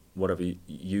 And whatever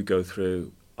you go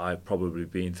through, I've probably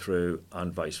been through,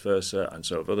 and vice versa, and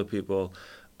so have other people.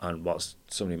 And whilst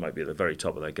somebody might be at the very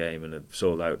top of their game and have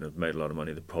sold out and have made a lot of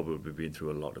money, they've probably been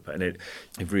through a lot of pain. If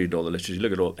you read all the literature, you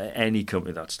look at any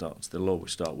company that starts, they'll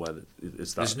always start where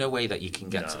it's that. There's no way that you can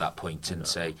get to that point and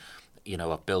say,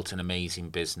 I've built an amazing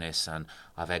business and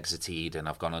I've exited and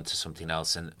I've gone on to something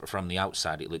else. And from the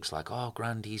outside, it looks like, oh,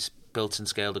 grand, he's built and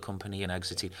scaled a company and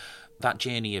exited. That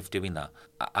journey of doing that,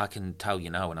 I can tell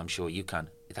you now, and I'm sure you can,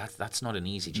 that's not an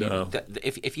easy journey. No.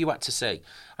 If you had to say,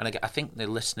 and I think the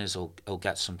listeners will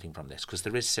get something from this, because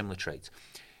there is similar traits.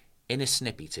 In a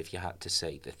snippet, if you had to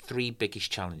say the 3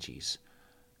 biggest challenges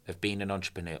of being an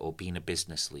entrepreneur or being a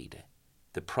business leader,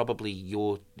 that probably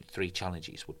your 3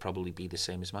 challenges would probably be the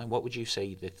same as mine. What would you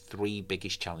say the 3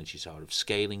 biggest challenges are of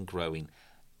scaling, growing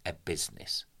a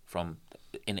business from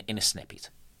in a snippet?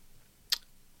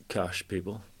 Cash,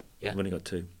 people. Yeah. I've only got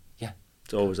 2. Yeah.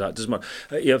 It's always that. It doesn't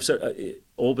matter.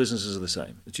 All businesses are the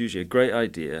same. It's usually a great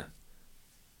idea,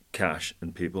 cash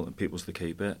and people's the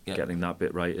key bit. Yeah. Getting that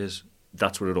bit right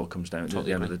that's what it all comes down to at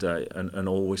the end of the day, and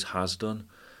always has done.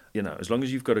 As long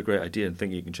as you've got a great idea and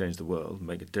think you can change the world and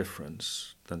make a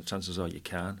difference, then the chances are you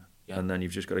can. Yeah. And then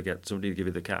you've just got to get somebody to give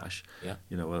you the cash. Yeah.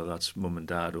 Whether that's mum and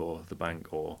dad or the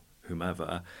bank or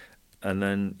whomever. And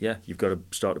then, you've got to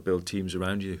start to build teams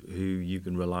around you who you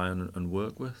can rely on and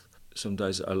work with. Some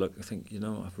days I think,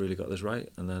 I've really got this right.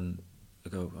 And then I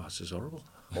go, oh, this is horrible.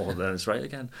 Or then it's right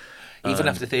again. Even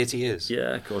after 30 years?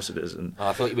 Yeah, of course it is. And,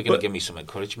 I thought you were going to give me some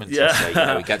encouragement to say,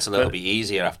 it gets a little bit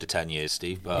easier after 10 years,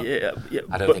 Steve. But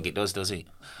I don't think it does it?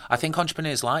 I think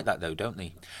entrepreneurs like that, though, don't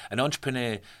they? An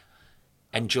entrepreneur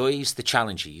enjoys the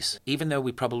challenges, even though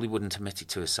we probably wouldn't admit it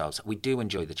to ourselves. We do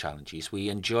enjoy the challenges. We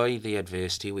enjoy the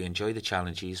adversity. We enjoy the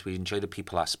challenges. We enjoy the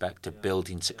people aspect of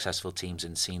building successful teams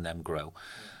and seeing them grow.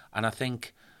 And I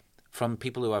think from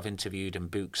people who I've interviewed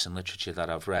and books and literature that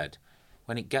I've read,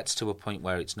 when it gets to a point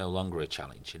where it's no longer a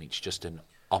challenge and it's just an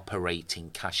operating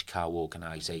cash cow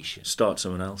organisation. Start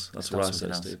someone else. That's what I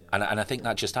say, Steve. And I think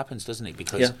that just happens, doesn't it?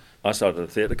 Because I started a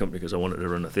theatre company because I wanted to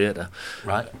run a theatre.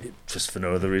 Right. Just for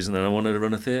no other reason than I wanted to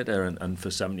run a theatre. And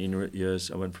for 17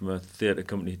 years, I went from a theatre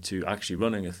company to actually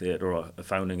running a theatre or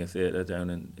founding a theatre down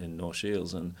in North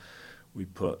Shields. And we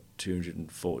put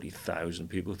 240,000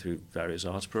 people through various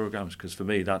arts programmes. Because for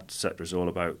me, that sector is all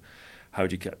about how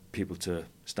do you get people to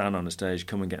stand on the stage,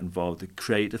 come and get involved. The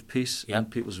creative piece in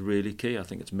people's really key. I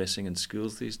think it's missing in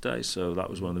schools these days. So that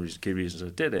was one of the key reasons I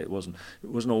did it. It wasn't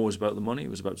always about the money. It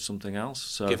was about something else.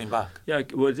 So giving back. Yeah,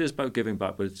 well, it is about giving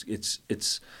back, but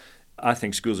it's I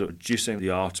think schools are reducing the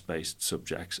arts-based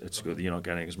subjects at school. You're not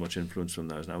getting as much influence from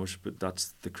those now, but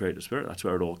that's the creative spirit. That's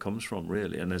where it all comes from,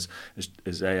 really. And as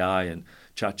AI and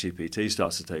ChatGPT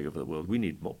starts to take over the world, we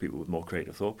need more people with more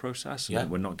creative thought process, and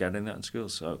we're not getting that in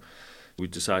schools. So we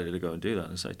decided to go and do that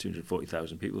and say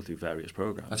 240,000 people through various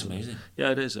programs. That's amazing.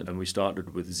 Yeah, it is. And we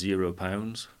started with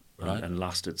 £0 right. and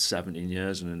lasted 17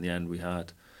 years. And in the end, we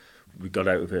got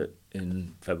out of it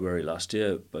in February last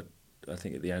year, but I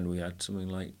think at the end we had something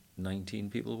like 19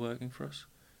 people working for us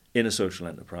in a social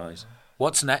enterprise.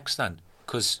 What's next then?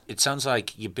 Because it sounds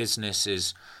like your business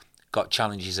has got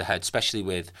challenges ahead, especially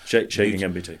with shaking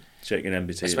MBT. Shaking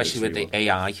MBT, especially with the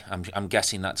AI. I'm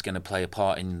guessing that's going to play a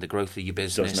part in the growth of your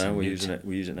business. It does now. We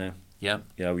use it now. Yeah,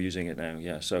 we're using it now.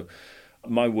 Yeah, so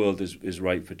my world is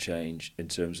ripe for change in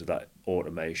terms of that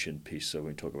automation piece. So when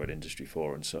we talk about Industry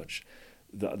 4 and such,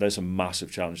 there's some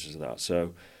massive challenges to that.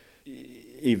 So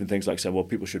even things like saying, well,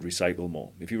 people should recycle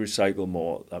more. If you recycle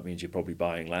more, that means you're probably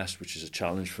buying less, which is a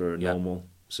challenge for a normal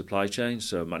supply chain.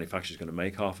 So manufacturer's going to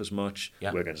make half as much.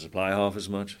 We're going to supply half as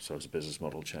much. So it's a business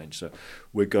model change. So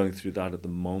we're going through that at the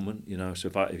moment. So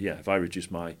if I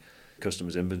reduce my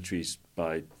customers' inventories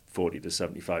by 40 to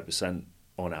 75%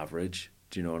 on average,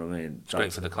 do you know what I mean? It's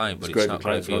great for the client, but it's not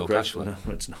great for your cash flow. No,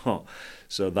 it's not.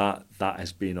 So that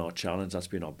has been our challenge. That's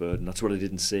been our burden. That's what I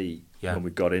didn't see when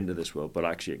we got into this world, but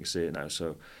actually you can see it now.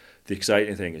 So the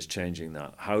exciting thing is changing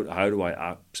that. How do I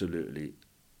absolutely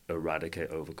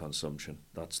eradicate overconsumption?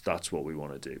 That's what we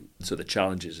want to do. So the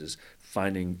challenge is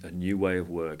finding a new way of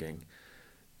working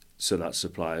so that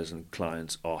suppliers and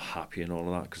clients are happy and all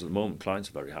of that. Because at the moment, clients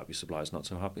are very happy, suppliers not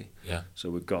so happy. Yeah.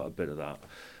 So we've got a bit of that.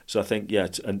 So I think,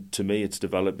 and to me, it's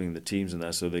developing the teams in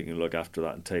there so they can look after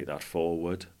that and take that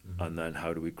forward. Mm-hmm. And then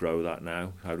how do we grow that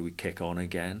now? How do we kick on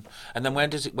again? And then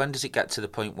when does it get to the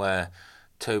point where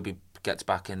Toby gets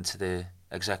back into the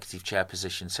executive chair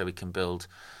position so he can build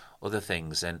other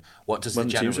things? And what does the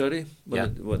team's ready?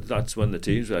 That's when the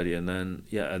team's ready. And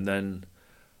then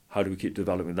how do we keep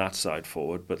developing that side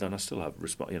forward? But then I still have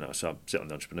so I sit on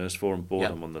the Entrepreneurs Forum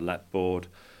board. I'm on the LEP board.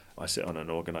 I sit on an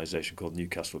organisation called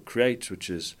Newcastle Creates, which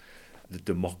is the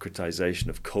democratisation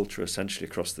of culture essentially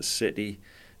across the city.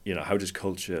 How does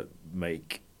culture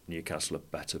make Newcastle a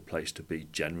better place to be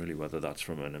generally, whether that's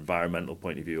from an environmental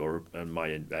point of view or my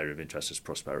area of interest is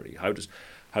prosperity. How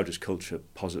does culture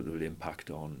positively impact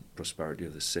on prosperity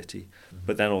of the city? Mm-hmm.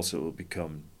 But then also it will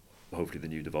become hopefully the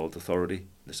new devolved authority.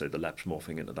 They say the LEP's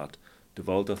morphing into that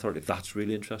devolved authority. That's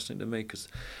really interesting to me because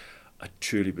I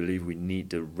truly believe we need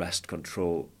to wrest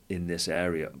control in this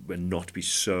area and not be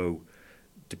so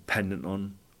dependent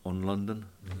on London.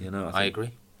 Mm-hmm. I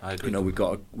agree.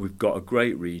 We've got a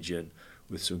great region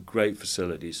with some great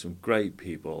facilities, some great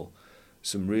people,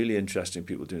 some really interesting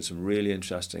people doing some really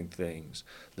interesting things.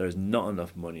 There's not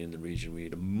enough money in the region. We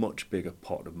need a much bigger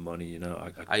pot of money.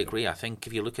 I agree. I think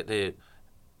if you look at the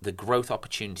growth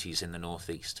opportunities in the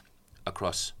northeast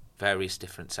across various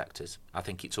different sectors, I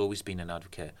think it's always been an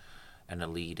advocate and a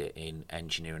leader in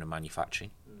engineering and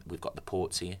manufacturing. We've got the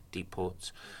ports here, deep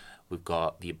ports. We've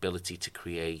got the ability to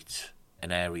create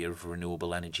an area of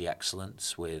renewable energy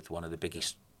excellence with one of the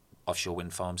biggest offshore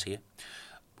wind farms here.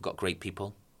 We've got great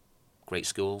people, great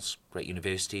schools, great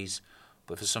universities,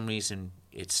 but for some reason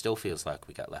it still feels like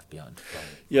we get left behind.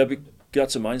 Yeah, but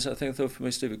that's a mindset thing though for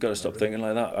me, Steve. We've got to stop thinking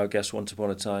like that. I guess once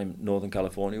upon a time Northern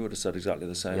California would have said exactly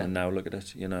the same, and now look at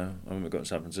it. I remember going to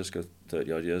San Francisco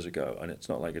 30 odd years ago and it's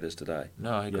not like it is today.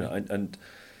 No, I agree. And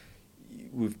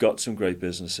we've got some great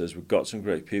businesses, we've got some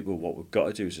great people. What we've got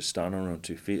to do is just stand on our own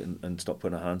 2 feet and stop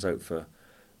putting our hands out for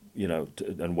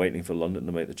and waiting for London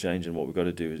to make the change. And what we've got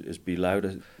to do is be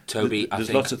louder. Toby, there's I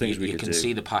think lots of things we can do.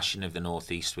 see the passion of the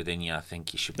northeast within you. I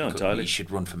think you should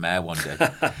run for mayor one day.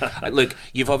 Look,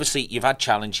 you've had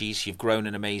challenges. You've grown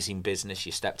an amazing business.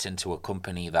 You stepped into a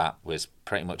company that was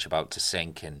pretty much about to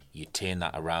sink, and you turned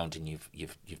that around, and you've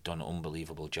done an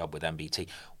unbelievable job with MBT.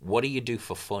 What do you do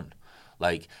for fun?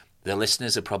 Like, the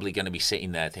listeners are probably going to be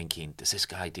sitting there thinking, does this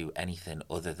guy do anything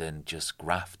other than just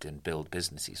graft and build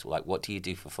businesses? Like, what do you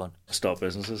do for fun? Start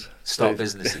businesses.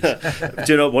 Do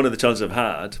you know, one of the challenges I've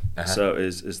had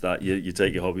is that you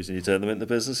take your hobbies and you turn them into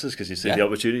businesses because you see the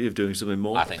opportunity of doing something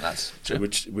more. I think that's true.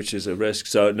 Which is a risk.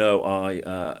 So no,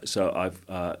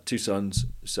 I've 2 sons,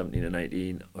 17 and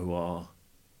 18, who are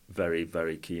very,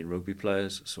 very keen rugby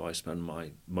players. So I spend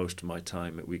most of my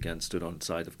time at weekends stood on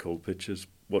side of cold pitches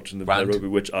watching them play rugby,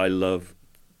 which I love,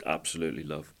 absolutely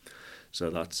love. So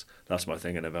that's my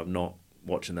thing. And if I'm not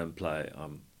watching them play,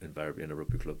 I'm invariably in a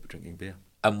rugby club drinking beer.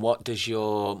 And what does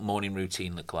your morning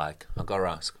routine look like? I've got to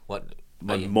ask.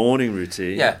 My morning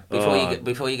routine? Yeah,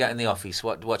 before you get in the office,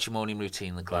 what's your morning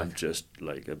routine look like? I'm just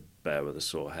like a bear with a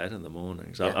sore head in the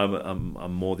mornings. Yeah.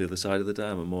 I'm more the other side of the day.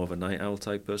 I'm more of a night owl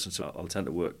type person, so I'll tend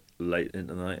to work late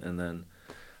into the night, and then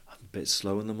I'm a bit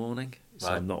slow in the morning. So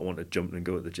I'm not wanting to jump and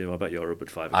go to the gym. I bet you're up at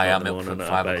 5 o'clock in the morning. I am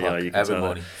up at 5 o'clock every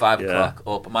morning. 5 o'clock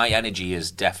up. My energy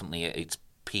is definitely at its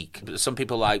peak. Some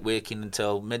people like working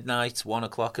until midnight, 1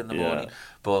 o'clock in the morning.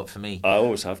 But for me, I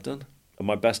always have done. And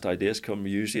my best ideas come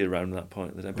usually around that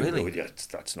point. That really? People go,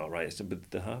 that's not right.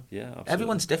 But they have, yeah. Absolutely.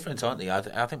 Everyone's different, aren't they? I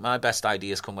think my best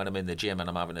ideas come when I'm in the gym and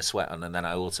I'm having a sweat, and then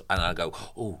I go,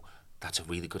 oh, that's a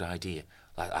really good idea.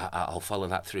 Like I'll follow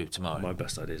that through tomorrow. My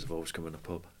best ideas have always come in a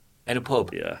pub. In a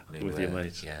pub? Yeah, with your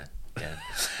mates. Yeah.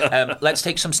 Let's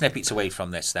take some snippets away from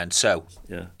this then. So,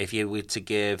 if you were to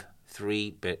give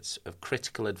 3 bits of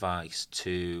critical advice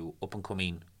to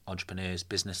up-and-coming entrepreneurs,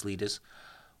 business leaders,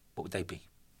 what would they be?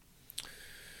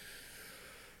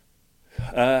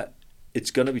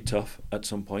 It's going to be tough at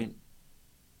some point.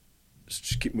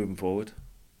 Just keep moving forward.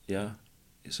 Yeah.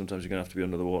 Sometimes you're going to have to be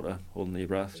under the water, holding your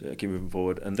breath. So keep moving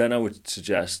forward. And then I would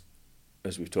suggest,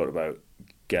 as we've talked about,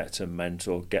 get a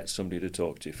mentor, get somebody to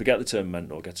talk to. Forget the term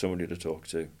mentor, get somebody to talk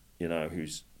to,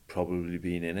 who's probably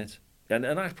been in it. And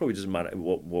that probably doesn't matter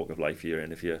what walk of life you're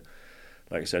in. If you're,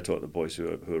 like I said, I talk to the boys who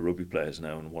are rugby players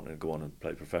now and want to go on and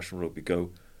play professional rugby,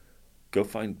 go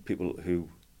find people who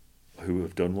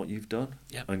have done what you've done,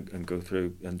 and go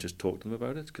through and just talk to them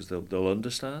about it, because they'll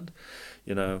understand,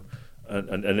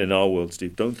 And in our world,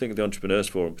 Steve, don't think of the Entrepreneurs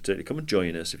Forum particularly. Come and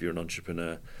join us if you're an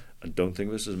entrepreneur, and don't think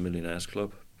of us as a millionaires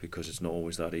club, because it's not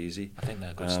always that easy. I think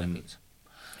they're good snippets.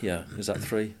 Yeah, is that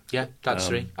 3? Yeah, that's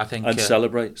 3. I think. And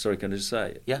celebrate. Sorry, can I just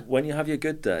say? Yeah. When you have your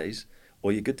good days,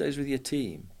 or your good days with your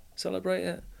team, celebrate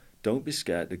it. Don't be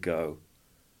scared to go,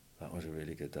 that was a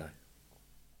really good day.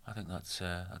 I think that's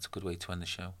a good way to end the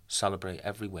show. Celebrate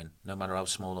every win, no matter how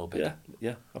small or big.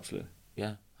 Yeah, absolutely.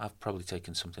 Yeah, I've probably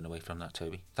taken something away from that,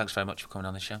 Toby. Thanks very much for coming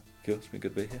on the show. Cool, it's been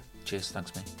good to be here. Cheers,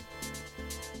 thanks, mate.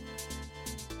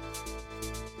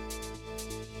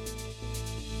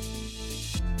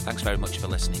 Thanks very much for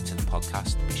listening to the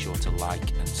podcast. Be sure to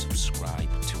like and subscribe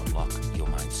to unlock your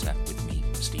mindset with me,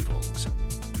 Steve Rawlinson.